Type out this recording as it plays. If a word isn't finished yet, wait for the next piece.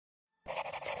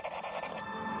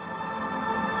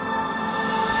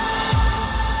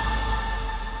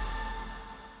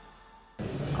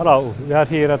Hello, we are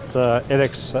here at the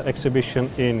Edex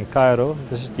exhibition in Cairo.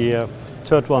 This is the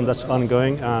third one that's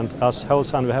ongoing, and as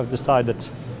HAVELSAN we have decided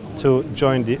to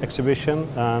join the exhibition,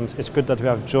 and it's good that we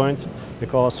have joined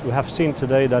because we have seen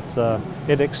today that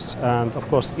Edex and of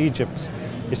course Egypt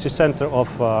is the center of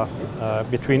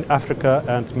between Africa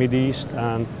and Middle East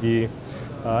and the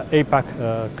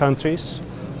APAC countries.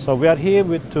 So we are here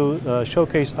to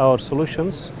showcase our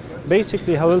solutions.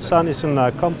 Basically, HAVELSAN is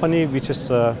a company which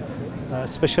is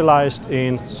specialized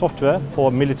in software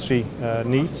for military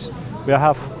needs. We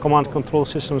have command control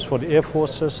systems for the air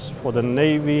forces, for the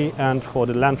navy and for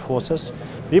the land forces.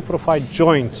 We provide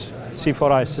joint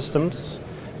C4I systems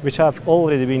which have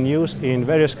already been used in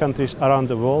various countries around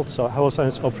the world. So HAVELSAN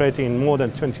is operating in more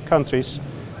than 20 countries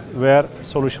where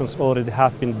solutions already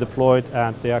have been deployed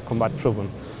and they are combat proven.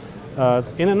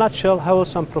 In a nutshell,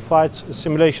 HAVELSAN provides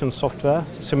simulation software,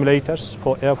 simulators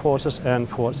for air forces and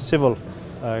for civil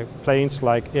planes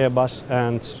like Airbus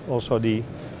and also the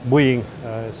Boeing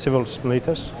civil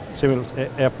simulators, civil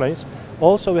airplanes.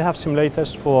 Also, we have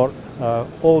simulators for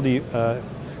all the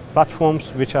platforms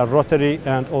which are rotary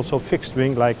and also fixed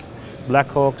wing like Black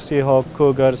Hawk, Seahawk,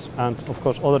 Cougars, and of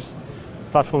course other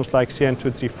platforms like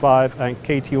CN235 and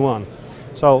KT1.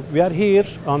 So we are here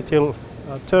until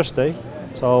Thursday.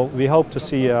 So we hope to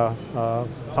see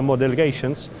some more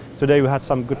delegations. Today we had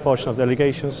some good portion of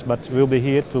delegations, but we'll be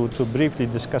here to briefly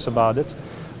discuss about it.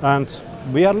 And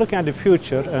we are looking at the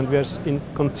future, and we are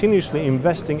continuously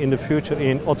investing in the future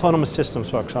in autonomous systems,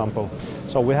 for example.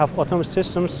 So we have autonomous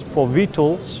systems for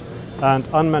VTOLs and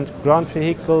unmanned ground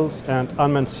vehicles and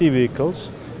unmanned sea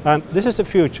vehicles. And this is the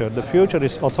future. The future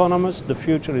is autonomous, the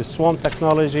future is swarm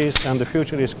technologies, and the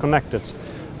future is connected.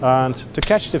 And to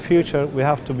catch the future, we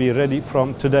have to be ready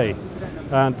from today.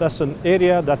 And that's an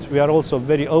area that we are also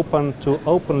very open to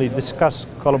openly discuss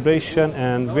collaboration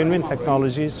and win-win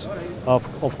technologies,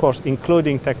 of course,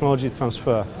 including technology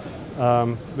transfer.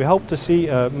 We hope to see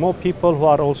more people who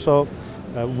are also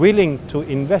willing to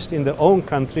invest in their own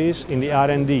countries in the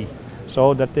R&D,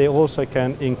 so that they also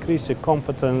can increase the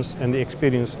competence and the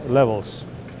experience levels.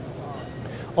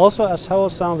 Also, as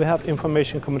HAVELSAN, we have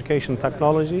information communication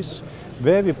technologies,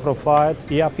 where we provide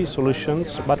ERP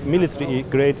solutions, but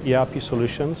military-grade ERP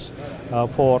solutions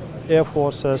for air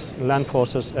forces, land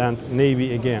forces, and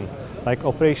Navy again, like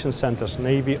operation centers,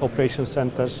 Navy operation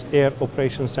centers, air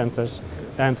operation centers,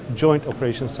 and joint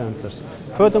operation centers.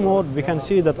 Furthermore, we can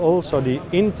see that also the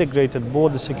integrated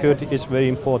border security is very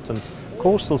important.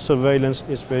 Coastal surveillance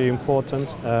is very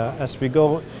important as we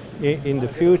go in the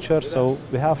future, so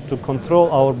we have to control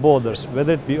our borders,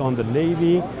 whether it be on the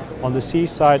Navy, on the sea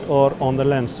side or on the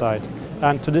land side.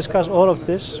 And to discuss all of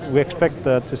this, we expect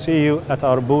to see you at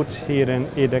our booth here in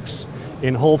Edex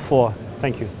in Hall 4.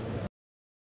 Thank you.